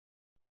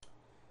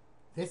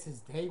This is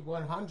day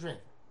 100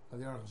 of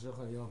the Aruch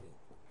Shulchan Yomi.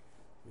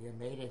 We have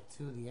made it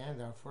to the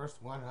end, our first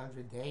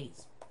 100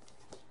 days.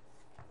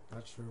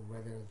 Not sure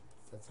whether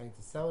that's something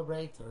to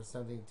celebrate or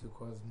something to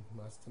cause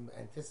us to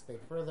anticipate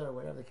further, or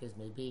whatever the case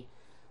may be.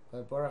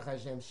 But Baruch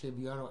Hashem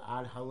Shibyonu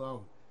Ad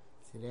Halom.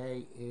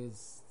 Today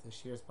is the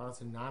shir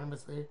sponsored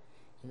anonymously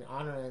in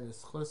honor and the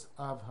schus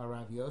of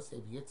Harav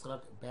Yosef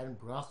Yitzchak Ben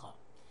Bracha.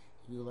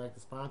 If you would like to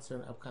sponsor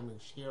an upcoming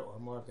shir or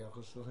more of the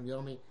Aruch Shulchan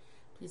Yomi,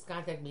 please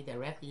contact me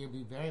directly. You'll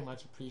be very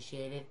much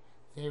appreciated.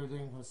 Today we're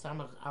doing from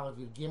Samach Aleph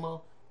Yud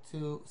Gimel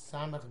to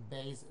Samach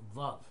Beis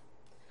Vav.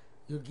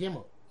 Yud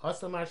Gimel.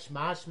 Oslamar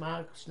Shma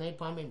Shma Shnei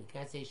Pamim. You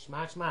can't say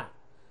Shma Shma.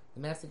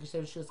 The Master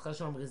Kishev Shus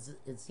Chashom, because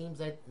it seems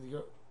that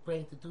you're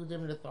praying to two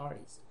different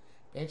authorities.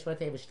 Ben Shma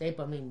Teva Shnei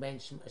Pamim Ben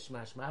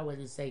Shma Shma, whether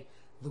you say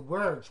the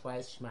word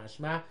twice Shma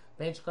Shma.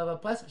 Ben Shkova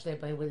Pasuk Shnei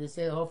Pamim, whether you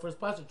say the whole first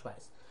pasuk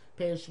twice.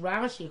 Peish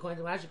Rashi, according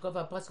to Rashi,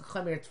 Kova Pasuk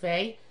Chamer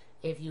Tvei.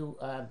 If you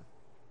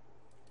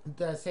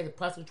say the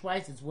pasuk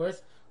twice, it's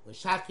worse. With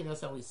Shakin,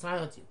 so we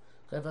silent you.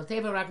 If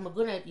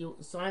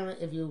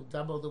you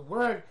double the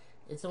word,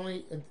 it's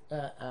only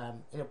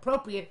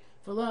inappropriate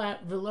for lo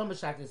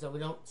Mashakin, so we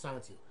don't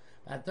silence you.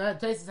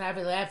 Tosis have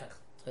a lefech.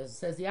 Tosis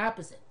says the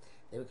opposite.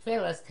 They would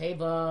fail us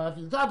teva if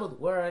you double the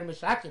word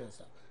Mashakin,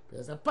 so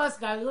because a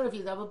pasuk, if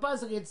you double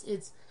pasuk,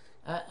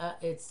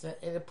 it's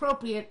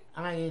inappropriate.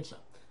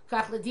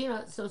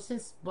 So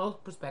since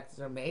both perspectives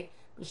are made,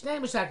 Mishnei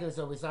Mashakin,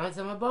 so we silence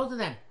them on both of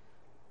them.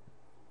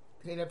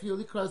 If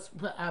you close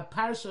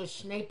parsha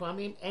shnei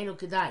pamim enu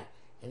kedai,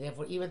 and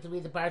therefore even to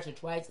read the parsha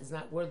twice is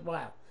not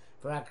worthwhile.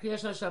 For our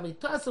kriyashon shami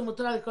tasu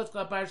mutar likros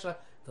kol parsha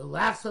the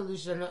last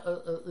solution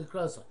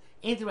likroso.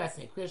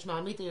 Interesting. Kriyashon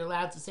amita, you're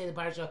allowed to say the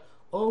parsha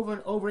over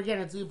and over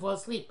again until you fall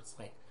asleep. It's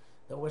like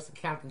the worst of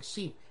counting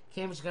sheep.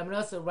 Kamish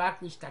kamrosa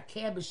raklish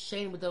takeh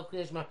b'shein without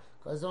kriyashon,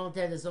 because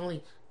there's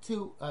only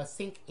to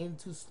sink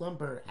into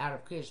slumber out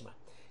of kriyashon.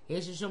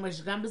 Also,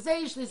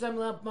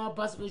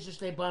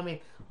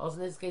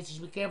 in this case, you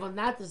should be careful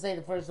not to say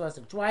the first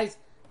pasuk twice.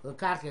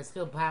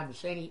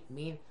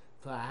 Mean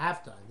for a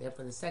hafta.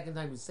 Therefore, the second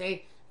time you say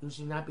it, you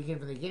should not begin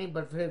from the beginning,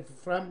 but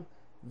from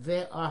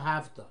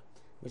ve'ahavta,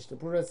 which the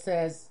Buddha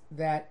says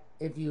that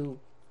if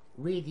you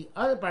read the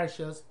other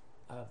parshas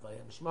of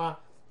Vayom Shema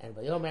and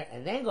Vayomer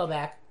and then go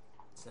back,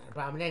 it's not a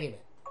problem in any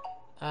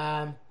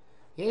event.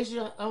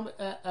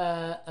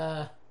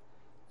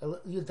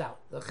 You doubt.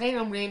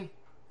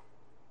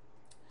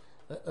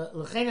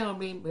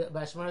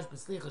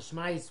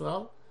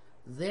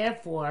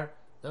 Therefore,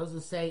 those who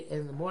say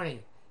in the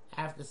morning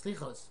after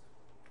Slichos,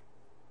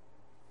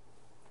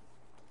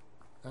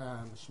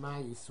 Shema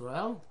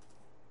Yisrael,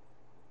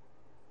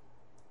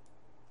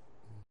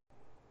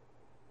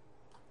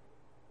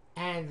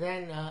 and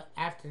then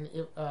after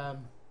they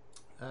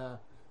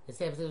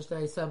say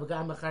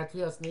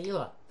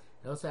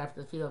and also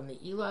after the field of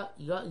Ne'ilah,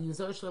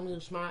 Yizor Shalom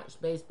Shema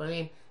Beis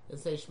Barim, and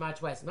say Shema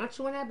twice. I'm not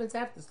sure what happens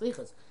after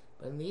Slichos.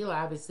 But in the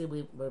Ne'ilah, obviously,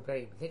 we're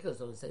very particular,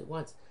 so we say it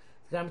once.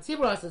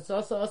 It's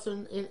also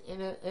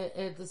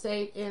to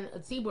say in a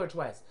tzibur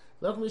twice.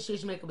 Local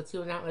Mishish make a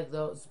tzibur, not like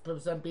those,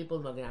 some people,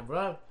 Magen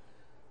Avraham,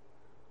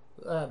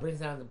 brings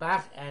down the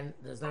Bach, and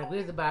does not agree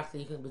with the Bach, that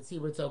you can, but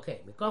tzibur, it's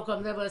okay. If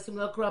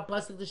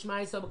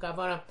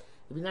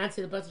you not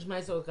say the pasuk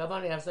Shema Yisrael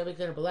Kavana, you have somebody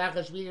kind of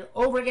balachash, read it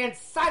over again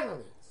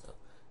silently.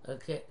 So,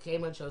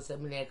 Kaman shows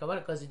 7 minute Kavana,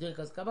 because you do it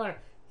because Kavana,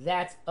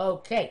 that's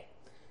okay.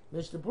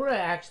 Mishnah Berurah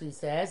actually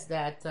says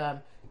that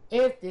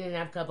if they didn't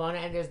have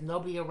Kavanah and there's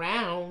nobody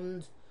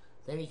around,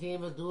 then you can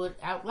even do it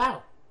out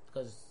loud,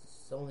 because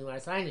it's only a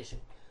sign issue.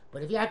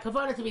 But if you had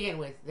Kavanah to begin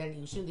with, then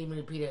you shouldn't even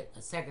repeat it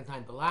a second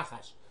time,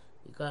 balachash,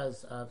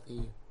 because of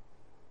the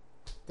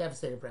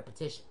deficit of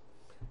repetition.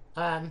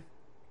 By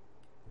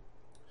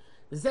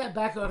the time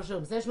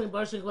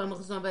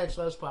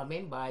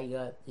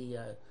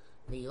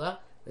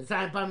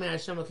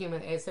Hashem Elokim and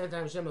at the same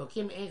time Hashem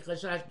Elokim ain't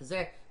chashash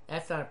b'zeh.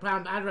 That's not a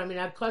problem. On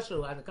the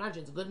contrary,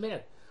 it's a good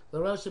minute. The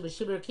Rosh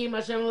B'Shibur Kim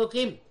Hashem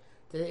Elokim,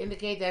 to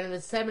indicate that in the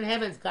 7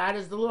 heavens God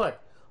is the Lord.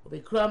 By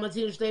Elio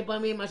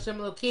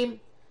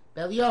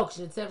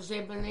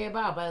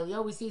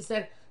we see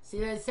that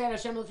it said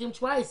Hashem Elokim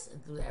twice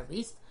at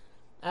least.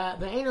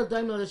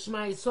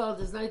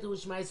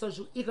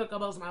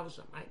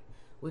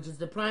 Which is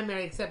the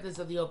primary acceptance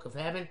of the yoke of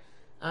heaven.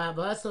 But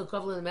also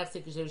covered in the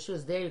Mexican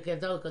Yeshua's there, you can't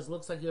tell because it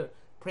looks like you're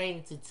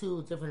praying to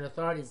two different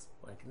authorities,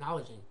 or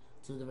acknowledging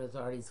two different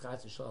authorities.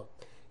 Chas v'shalom.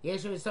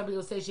 Somebody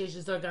will say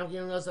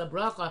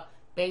bracha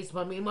based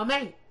on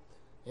amen.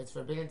 It's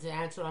forbidden to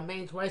answer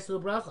amen twice to a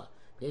bracha.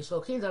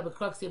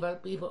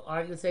 People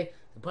argue and say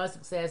the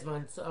pasuk says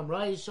amen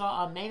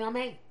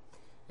amen,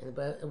 and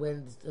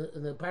when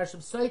in the parasha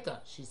of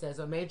Soita she says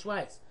amen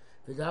twice.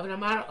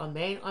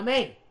 Amen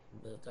amen.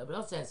 The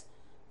Tabel says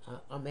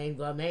amen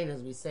v'amen,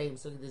 as we say in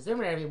Sukkot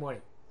Zimra every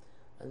morning.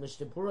 And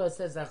Mishnah Berurah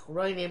says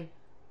Achronim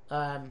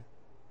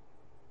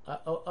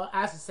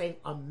also saying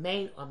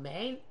amen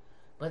amen,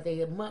 but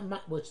they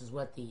which is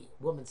what the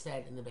woman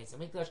said in the Beis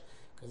Hamikdash,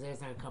 because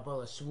there's not a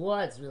Kabbalah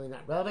Shvuah, it's really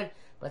not relevant,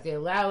 but they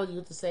allow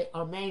you to say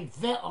amen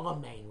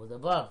ve'amen with a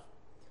vav.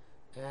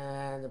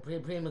 And the Pri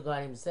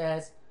Megadim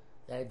says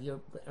that if you're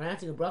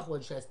pronouncing a bracha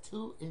which has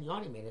two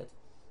inyanim in it,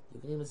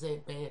 you can even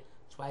say it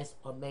twice,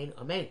 amen,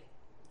 amen.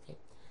 Okay.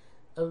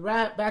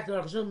 Back to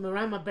Rosh Hashanah,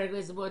 Rambam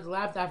Perek the word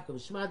lav dafka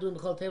b'shma doing the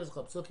chol tevos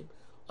chol psukim.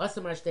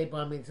 Osamar shtei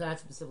b'amin, it's not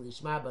specifically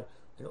shma, but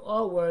in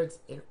all words,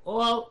 in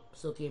all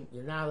psukim,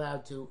 you're not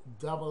allowed to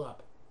double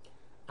up.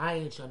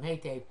 Ayin sham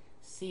heitev,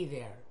 see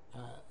there,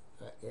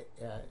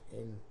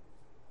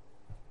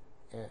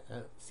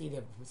 see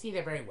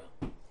there very well.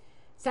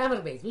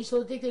 Samach base.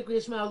 Mishlo dictate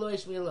Kriya Shema lo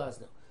yishmi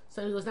lozno.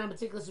 Somebody was not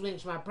meticulous in reading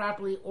Shema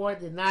properly or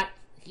did not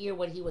hear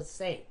what he was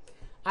saying.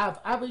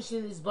 Av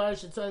Abishin is bar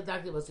shetzoy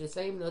doctor was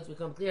saying. Notes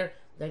become clear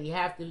that you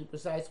have to be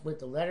precise with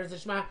the letters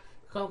of Shema.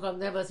 Come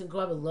never in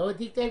Korban low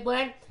dictate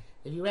when.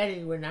 If you read it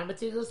and you were not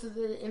meticulous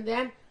in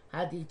them,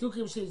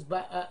 haditukim she's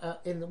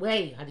in the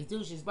way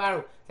haditu she's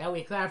baru. That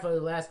we clarified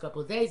the last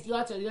couple of days.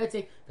 Yotzer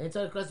yotzei then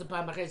until across the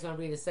palm. I'm going to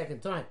read a second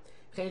time.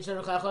 If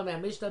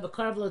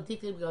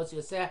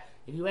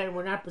you read it,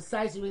 we're not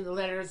precise in reading the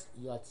letters.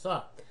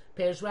 Yotza.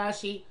 Perish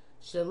Rashi,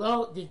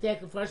 Shelo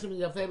dictate the first one.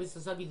 You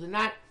do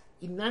not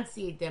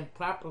enunciate them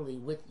properly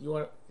with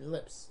your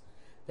lips.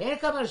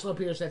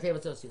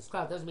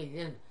 Doesn't mean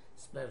you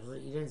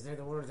didn't say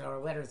the words or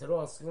letters at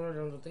all. Slurred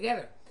them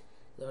together.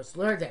 Or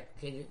slurred them.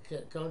 You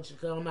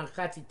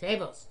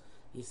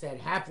said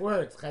half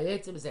words. So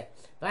that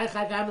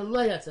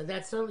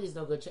certainly is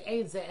no good.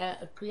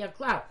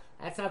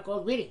 That's not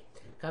called reading.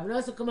 It's like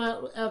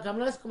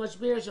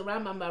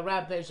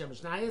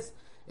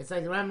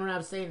the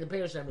Rambam saying the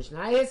Perish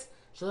HaMishnayos.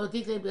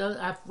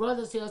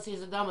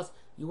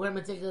 You were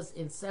meticulous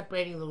in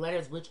separating the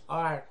letters which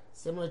are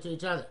similar to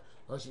each other.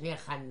 You said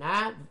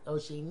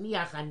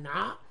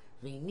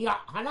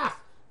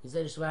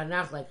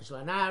Shvanach like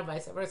Shvanar,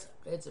 vice versa.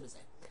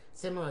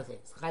 Similar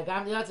things.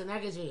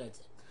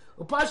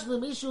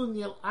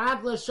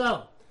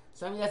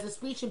 Somebody has a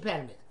speech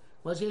impediment.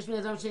 Maybe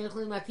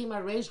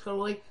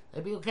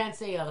you can't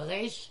say a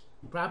reish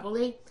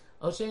properly.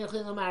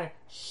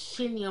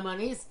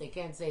 They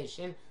can't say a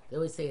shin. They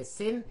always say a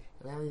sin.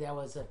 Apparently that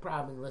was a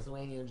problem in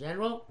Lithuania in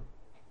general.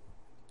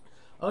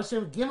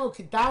 Oshem gimel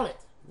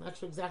kedalit. I'm not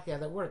sure exactly how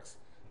that works,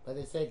 but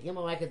they say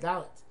gimel like a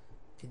dalit.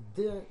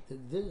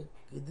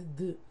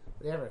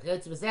 Whatever.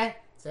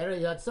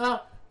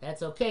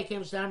 That's okay.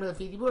 He's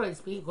speaking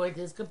according to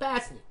his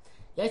capacity.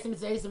 Yes, the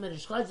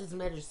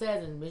Medrash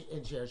says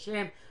in Shir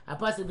Shirim,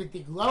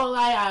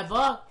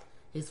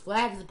 his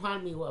flag is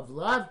upon me of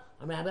love.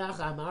 If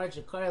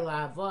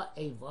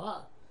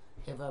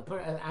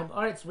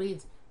Amoritz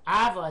reads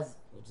Ava,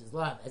 which is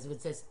love, as if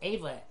it says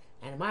Ava,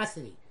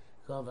 animosity.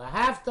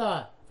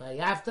 V'ahavta,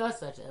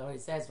 such as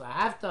it says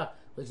V'ahavta,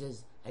 which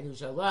is, and you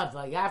shall love,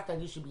 V'ahavta,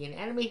 and you should be an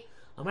enemy.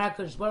 Amar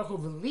Kodesh Baruch Hu,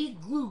 V'li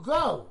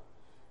glugo,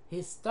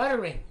 his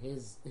stuttering,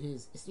 his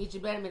speech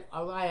impediment,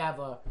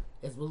 Allah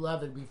is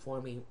beloved before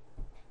me.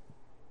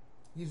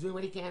 He's doing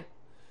what he can.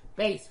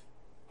 Base.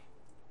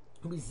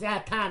 And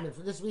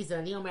for this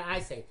reason,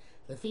 I say,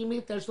 the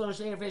female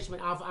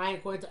freshman alpha I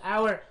according to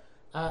our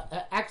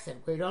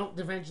accent, we don't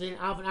differentiate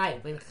alpha and I.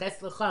 Between ches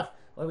lechaf,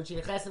 or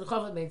between ches and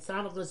chaf, between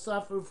samach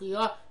lesaf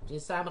rufiyah,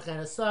 between samach and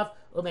a saf,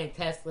 or between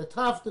tes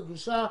letaf to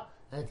gusha,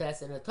 and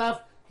tes and a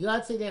taf.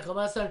 Yotze de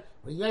chavasan,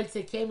 or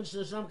yotze came in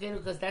shalom kenu,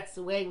 because that's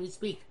the way we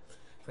speak.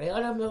 For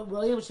Yodam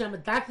Royim Shem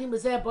Adaktim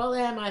Bezeh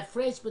Bolehem, I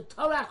phrase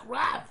B'torach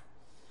Rav.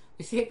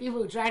 We see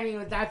people who try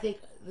to Adaktim.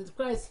 It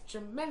requires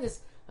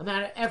tremendous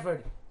amount of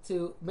effort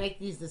to make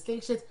these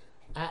distinctions.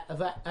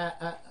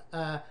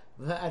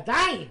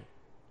 V'adayin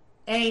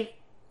ain't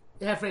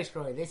Hefresh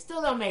Kroy. They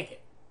still don't make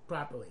it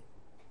properly.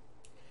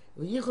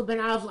 V'yichud ben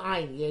Alf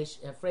L'Ayin Yesh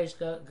Hefresh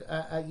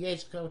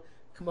Yesh K'mo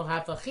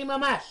Hafachim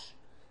Amash.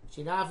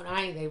 Shinaf and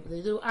Ayin,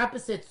 they do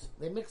opposites.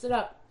 They mix it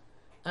up.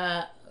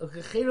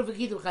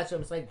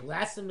 It's like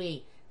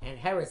blasphemy and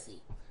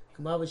heresy.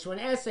 Come over to an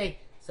essay,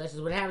 such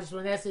as what happens to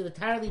an essay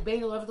entirely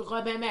Beinu of the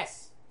Chod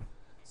BMS.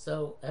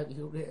 So,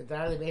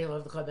 entirely Beinu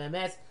of the Chod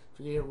BMS. If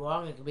you get it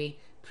wrong, it can be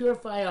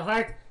purify a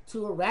heart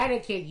to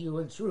eradicate you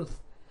in truth.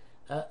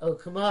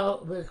 Sartem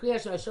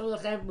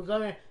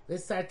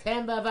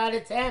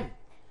b'avadatem.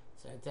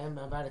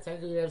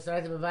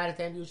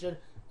 You should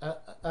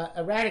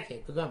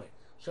eradicate the gomer.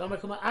 Say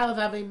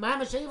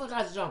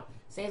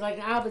it like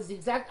an alpha, it's the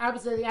exact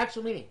opposite of the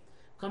actual meaning.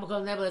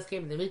 Nevertheless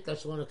came in the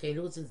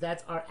mikdash, since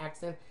that's our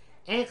accent.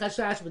 And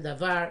chashash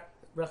b'davar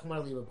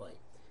rachmar libaboy.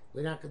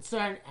 We're not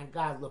concerned, and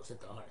God looks at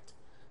the heart.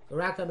 The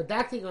rakam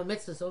adakting on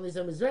mitzvahs, only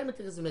some is very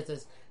meticulous in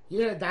mitzvahs.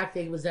 Your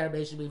adakting was there,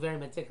 should be very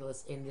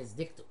meticulous in this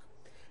diktuk.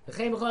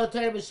 V'chein b'chol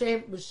Torah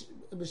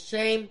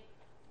b'shem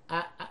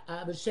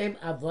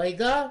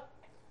avoida,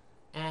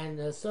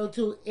 and so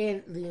too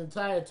in the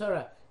entire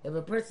Torah. If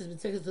a person is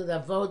meticulous to the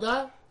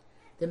avoda,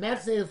 the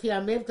Mechse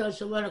Mivta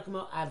Shalom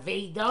Kmo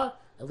Aveda,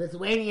 a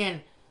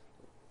Lithuanian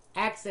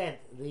accent,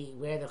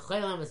 where the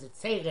Cholam is a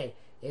Tzere,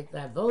 the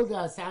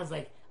Avoda sounds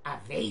like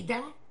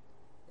Aveda,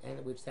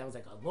 and which sounds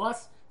like a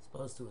loss, as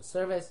opposed to a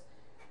service.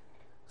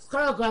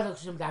 Okay,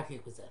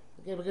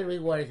 we're going to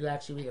reward if you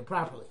actually read it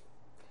properly.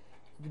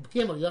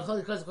 Gimel,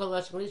 Yochel Yikos Kol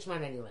Lashon Lishma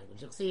in any language.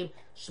 You'll see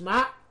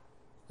Shema,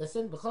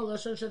 listen, b'chol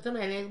lashon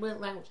shetameh, and any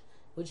language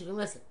which you can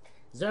listen.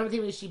 You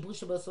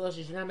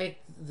should not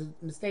make the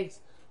mistakes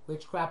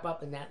which crop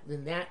up in that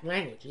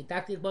language. You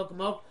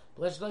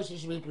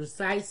should be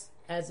precise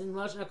as in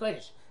Lashon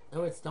HaKodesh. In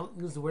other words, don't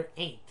use the word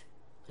ain't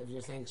if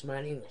you're saying Shema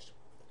in English.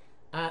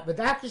 But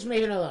that's Shema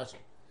in Lashon.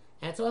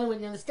 And it's only when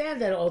you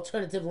understand that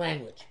alternative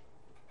language.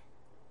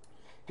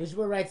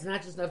 Yeshua writes,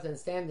 not just enough to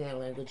understand that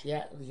language,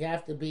 you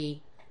have to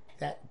be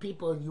that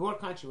people in your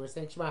country who are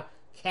saying Shema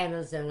can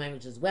understand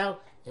language as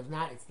well. If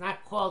not, it's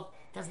not called,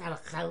 it doesn't have a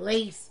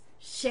chaleis,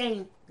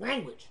 shame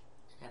language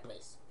in that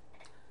place.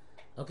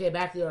 Okay,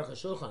 back to the Aruch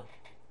HaShulchan.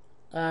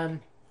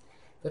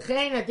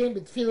 V'chein adim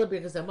b'tfilah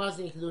because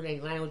hamazon, you can do it in any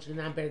language. You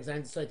can not better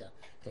zayin d'soita.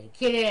 Okay,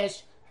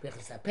 kiddush,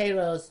 brachas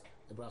haperos,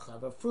 the bracha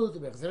of a fruit, the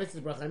brachas of mitzvahs,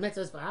 the bracha of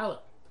mitzvahs, v'hala.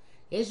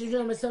 Yesh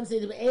yisrael, some say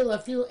the be'ela,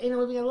 feel ain't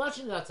living in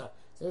lashon yatsa.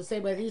 So they say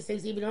by these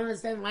things, if you don't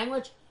understand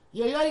language,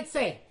 you're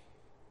yotzei.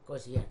 Of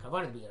course, yeah,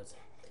 kavanah to be yotzei.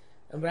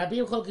 And Rabbi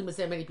Chokim would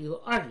say many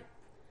people argue.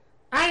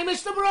 I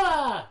Mishnah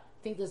Berurah. I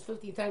think there's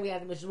 15 times we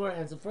had the Mishnah Berurah,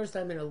 and it's the first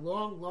time in a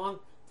long, long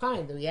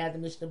time that we had the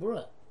Mishnah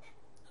Berurah.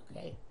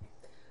 Okay.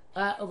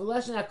 Over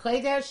Lashon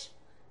HaKodesh,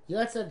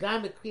 Yotza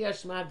Gam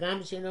B'Kriyas Shema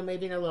Gam Sheino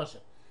Maybe in a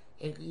Lashon.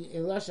 In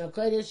Lashon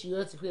HaKodesh,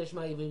 Yotza Kriyas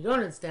Shema, even if you don't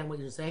understand what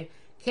you're saying,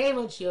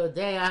 Kevon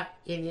Sheodea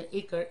in your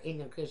Iker in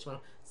your Kriyas Shema,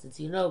 since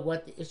you know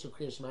what the issue of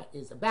Kriyas Shema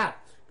is about.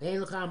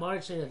 Ve'en L'cha Amaret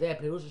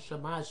Sheodea Perusha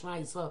Shema Shema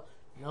Yisrael.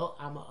 No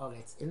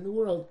Amaretz in the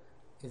world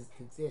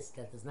exists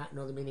that does not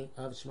know the meaning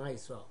of Shema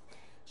Yisrael.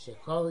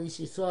 Shekol Ish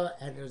Yisrael,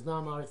 and there's no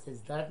Amaretz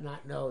that does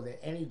not know that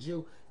any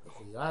Jew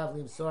V'chuyav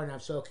Limsor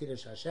Nafsho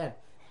Kiddush Hashem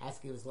has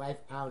to give his life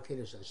al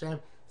Kiddush Hashem.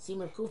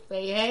 Siman Kuf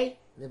Pei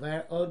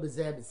Nevar Od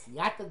B'Zeh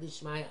B'Siyata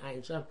D'Shmai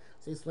Ayin Sham.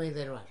 So explain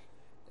later on.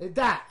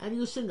 That, and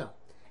you should know.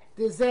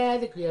 The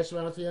Kriyas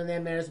Shema Tefillah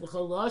Ne'emeres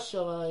B'Chol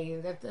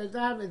Lashon,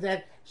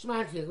 that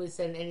Shema Tefillah we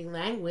said in any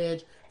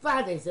language.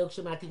 V'adei Zok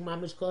Shematik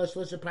Mamish Kol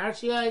Shlosh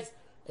Parshiyos.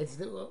 It's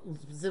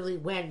specifically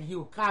when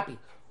you copy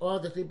all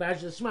the 3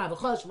 parshas of Shema,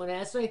 V'chol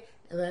Shmoneh Esrei,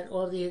 and then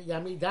all the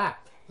Yamidah,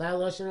 La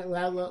Lashon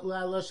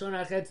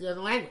Achet, the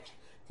other language.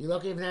 You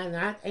look at that,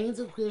 not Ein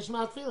Zok Kriyas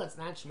Shema Tefillah. It's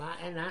not Shema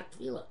and not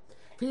Tefillah.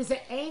 Tefillah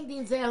say Ein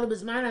Din Zeh Ela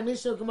B'Zman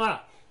HaMishna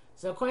Gemara.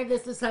 So according to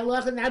this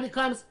halacha now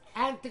becomes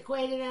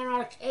antiquated and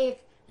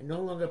archaic and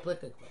no longer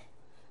applicable.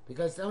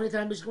 Because the only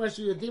time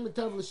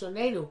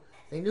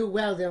they knew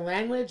well their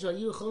language, or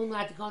you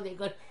they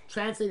could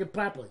translate it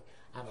properly.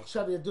 But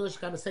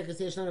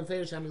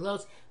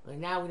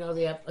now we know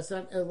they have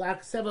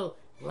several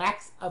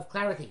lacks of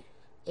clarity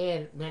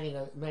in many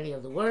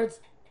of the words.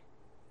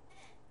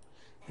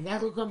 And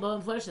that will come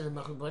in question, and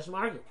Machum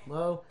argue.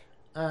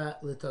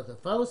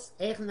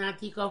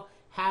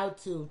 How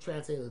to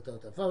translate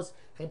L'totafos.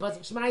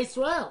 Shema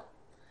Yisrael.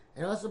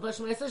 And also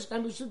Shema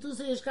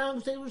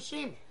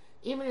Yisrael,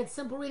 even in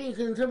simple reading, you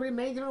can interpret it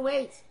many different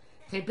ways.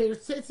 Some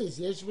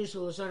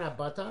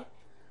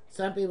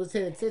people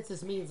say that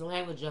tzitzis means the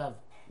language of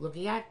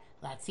looking at.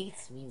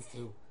 Latzitz means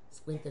to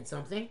squint at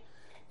something.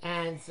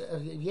 And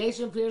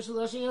Yeshim Pirush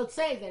Lashon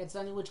Yotzei, that it's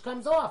something which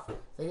comes off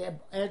the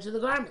edge of the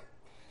garment.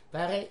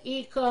 Oh,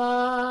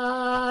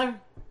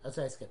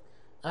 sorry, I skipped.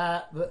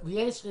 What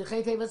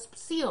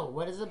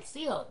is a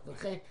psil?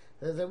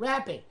 The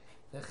wrapping.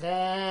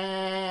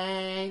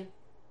 And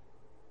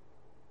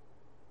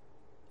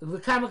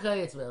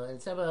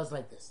several else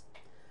like this.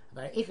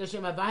 And even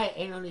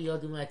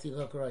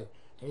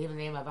the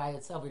name Avaya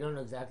itself, we don't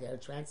know exactly how to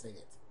translate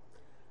it.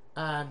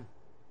 And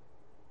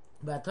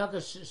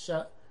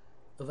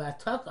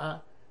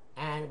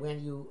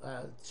when you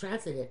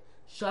translate it,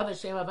 I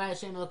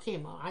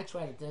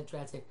tried to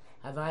translate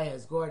Havaya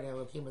as God and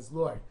Elohim as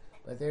Lord,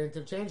 but they're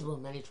interchangeable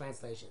in many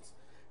translations.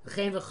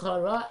 There's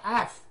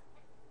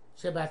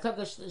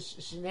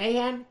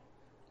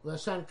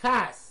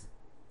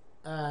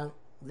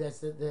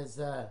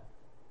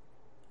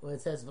when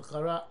it says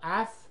v'chara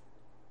af,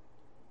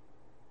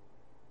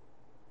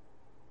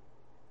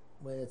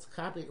 when it's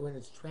copied, when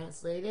it's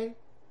translated,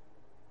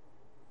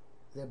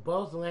 they're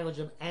both the language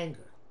of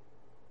anger.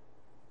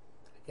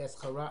 I guess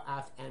chara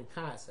af and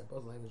kas are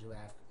both language of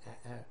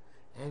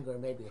anger.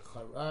 Maybe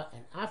chara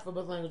and af are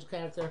both language of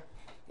character.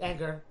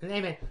 Anger.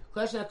 Name it.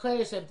 Question of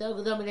Kodesh.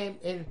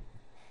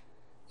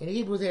 In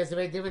Hebrew, there's a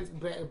very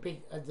different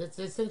big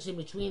distinction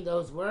between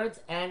those words,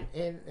 and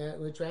in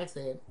we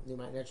translate it, you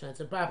might not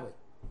translate it properly.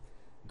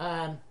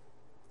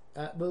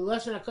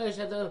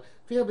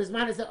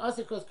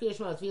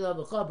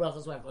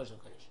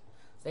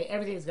 Say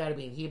everything's got to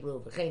be in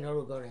Hebrew. Must have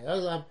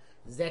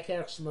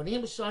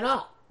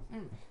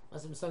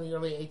been some of the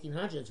early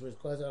 1800s where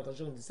it's caused Aruch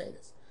HaShulchan to say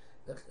this.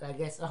 I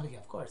guess, oh yeah,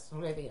 of course.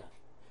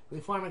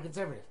 Reform and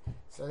conservative.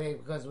 So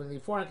because when the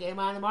Reform came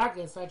on the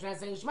market and started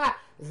translating Shema,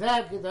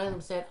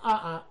 Gedolim said,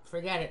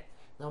 forget it.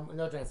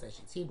 No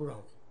translations. Hebrew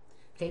only.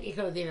 Okay,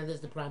 this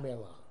is the primary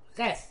law.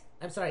 Yes,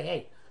 I'm sorry,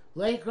 hey.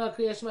 Lo yikra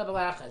kriya Shema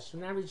b'lachas. Should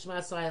not read Shema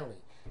silently.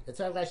 The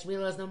Torah like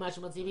Shemilah is no much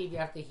on TV. You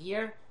have to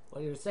hear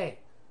what you're saying.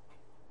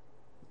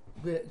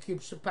 Keep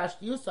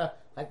Pashti Yusa,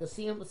 like the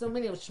so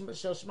many of Shema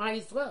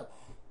Yisrael.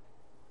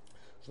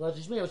 Shlosh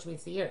Shmiya, which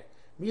means to hear it.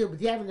 Miu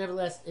b'diavad,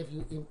 nevertheless, if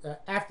you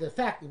after the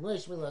fact,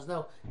 if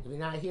you're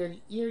not here,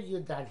 you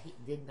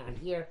did not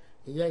hear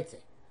the yoytze.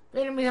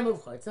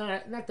 It's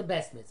not the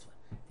best mitzvah.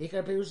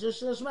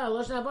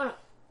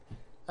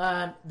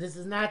 This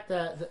is not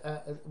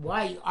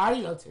why are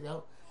you to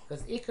know?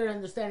 Because ikar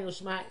understanding of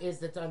Shema is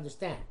to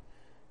understand.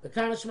 The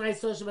Kama Shema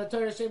Yisrael Shabbat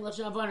Torah Shem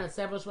Lashon Avona.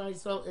 Several Shema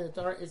Yisrael in the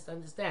Torah is to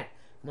understand.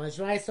 Mon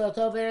Shema Yisrael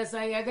Tov Eretz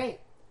Hayadei.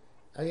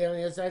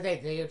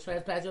 Again, they are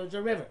trespassing over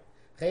the river.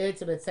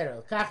 Chayotzim,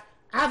 etc. Kach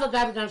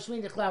Avagav Gam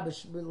Shmi Nechla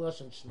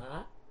b'Lashon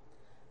Shema.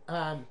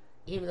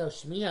 Even though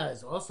Shmiya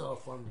is also a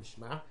form of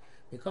Shema,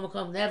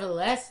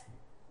 nevertheless.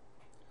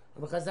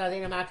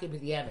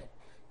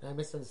 I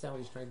misunderstand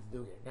what he's trying to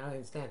do here. Now I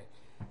understand it.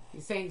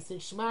 He's saying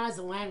since Shema is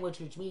a language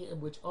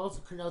which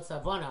also connotes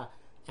Havana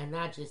and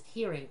not just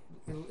hearing,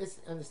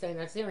 understanding,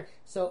 not hearing.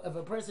 So if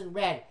a person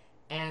read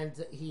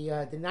and he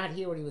did not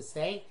hear what he was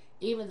saying,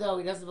 even though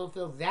he doesn't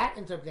fulfill that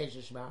interpretation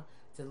of Shema,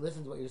 to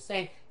listen to what you're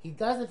saying, he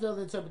doesn't fulfill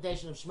the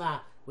interpretation of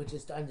Shema, which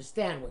is to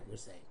understand what you're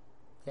saying.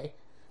 Okay?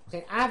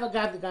 So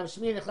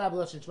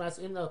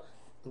even though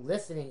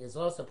listening is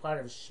also part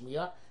of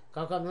Shmiya,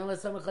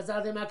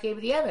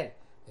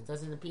 it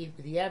doesn't impede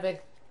the Eved.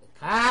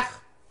 Kach.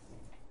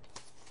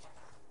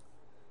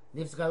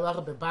 Nifzka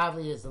Halacha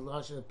B'Bavli is the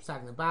Lashon of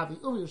Psak B'Bavli.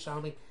 Uvi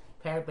Yushalmi,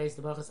 parak based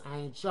the Brachas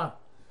Ayin Shom.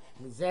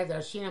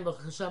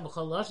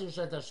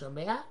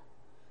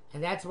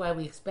 And that's why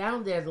we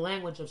expound there the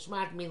language of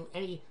Shema to mean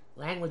any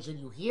language that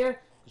you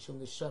hear.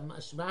 Shema is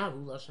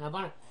language of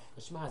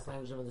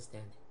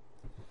understanding.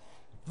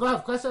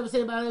 Vav, Kosov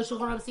B'Sei B'Alei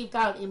Shulchan Rav Siv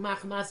Tal,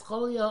 Imach Mas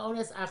Cholio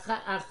Ones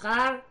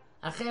Achar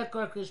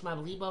Kor Krishma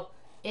B'Libo.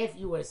 If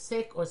you were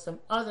sick or some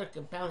other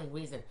compelling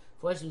reason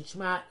for you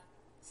Shema,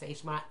 say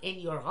Shema in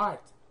your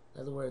heart.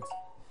 In other words,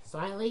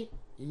 silently,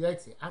 you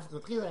yotze. After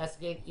the tchila, ask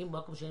again, im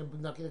makom she'en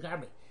b'naki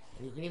l'karmi.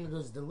 And you can even do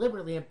this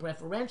deliberately and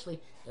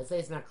preferentially. Let's say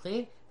it's not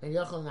clean, then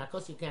yochel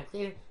nakos, you can't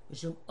clean it.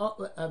 Mishum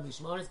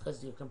onis,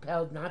 because you're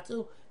compelled not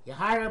to. You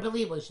hire a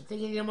believer. You should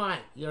think in your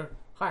mind, your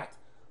heart.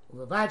 As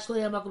long as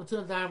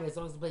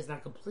the place is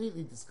not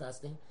completely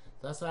disgusting.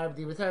 That's why I would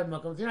return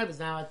makom t'nai. Because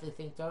now I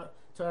think Torah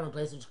in a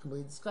place which is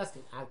completely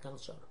disgusting. Ad kan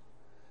shor.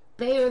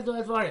 Peir do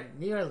advarim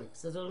nearly.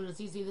 Says we're going to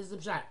see this is the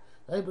pshat.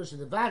 That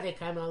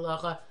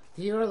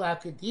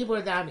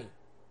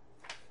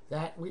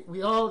we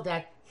hold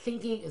that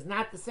thinking is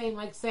not the same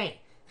like saying.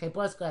 And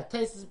Dav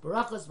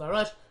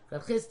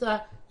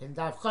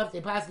Chav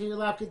they pass you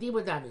lav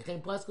kedibur dami.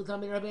 Chen posku tell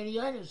me Rabbeinu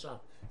Yoyin Sham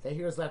that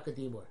here's lav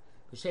kedibur.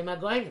 B'shem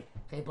Hagoyim.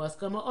 Chen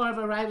posku ma'or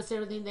v'ray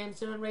v'serving them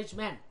seven reich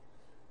men.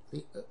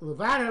 The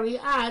Levanari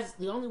as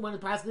the only one who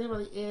passed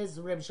literally is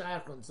Reb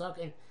Shayach from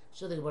Zokin.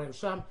 Shulei Barim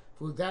Sham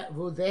who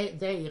they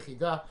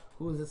Yechida,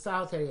 who is a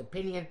solitary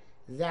opinion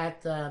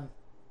that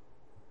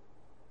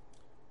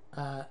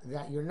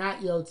that you're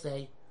not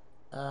Yotze.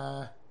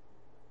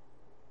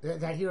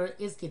 That here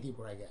is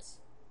Kedibur, I guess.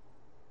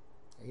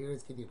 Here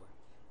is Kedibur.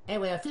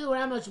 Anyway, I feel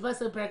around much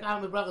best of Perak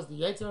Alam Brachos, the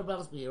Yotze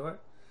Brachos B'Yorah,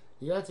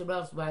 the Yotze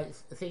Brachos by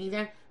thinking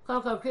them.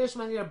 Kol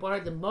Krishman here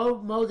bored the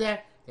Modeh,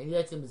 then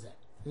Yotze Mizeh.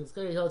 It's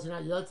good to hold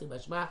not Yotze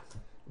Bashma.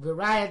 The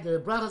riot, the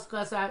Brachos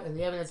Kosav, and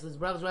the evidence is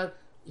Brachos Rav.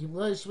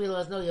 Himloy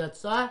Shmilas no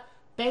Yotzah.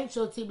 Ben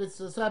Shoti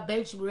B'Tzosah,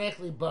 Ben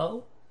Shmirechli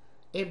Bo.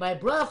 And by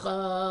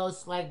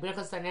Brachos, like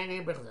Brachos Tanani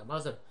and Brachos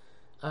Amosov.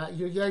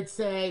 You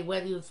Yotze,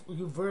 whether you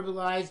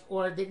verbalized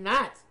or did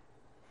not.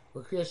 He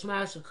wrote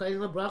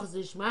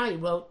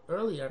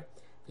earlier,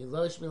 if you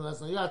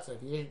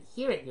didn't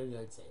hear it, you're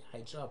Yotze.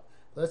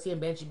 Let's see,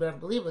 Ben Shibber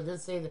believe it didn't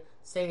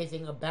say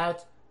anything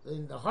about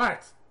in the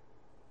heart.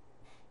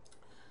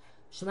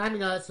 So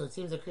it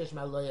seems that Kriya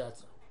Shema lo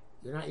Yotze.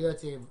 You're not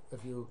Yotze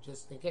if you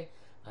just think it.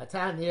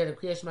 Time near the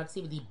Kriya Shema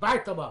Ksiv the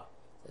Bartaba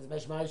says Ben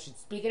Shema, you should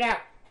speak it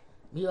out.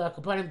 Mila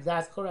Kapanim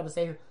Das Korab is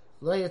saying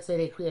lo Yotze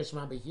de Kriya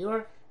Shema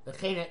Behur. The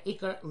Chena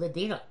Ikar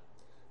Ledina.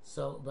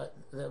 So, but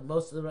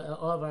most of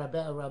all of our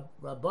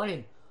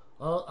Rabbonim,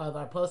 all of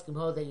our poskim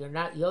hold that you're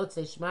not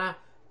Yotze Shema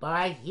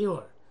by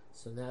hearer.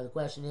 So now the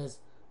question is,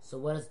 so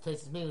what does the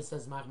Tosfos mean? It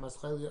says Mach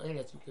Maschel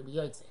Yoeretz, you can be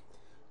Yotze.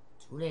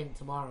 Tune in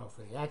tomorrow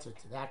for the answer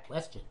to that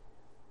question.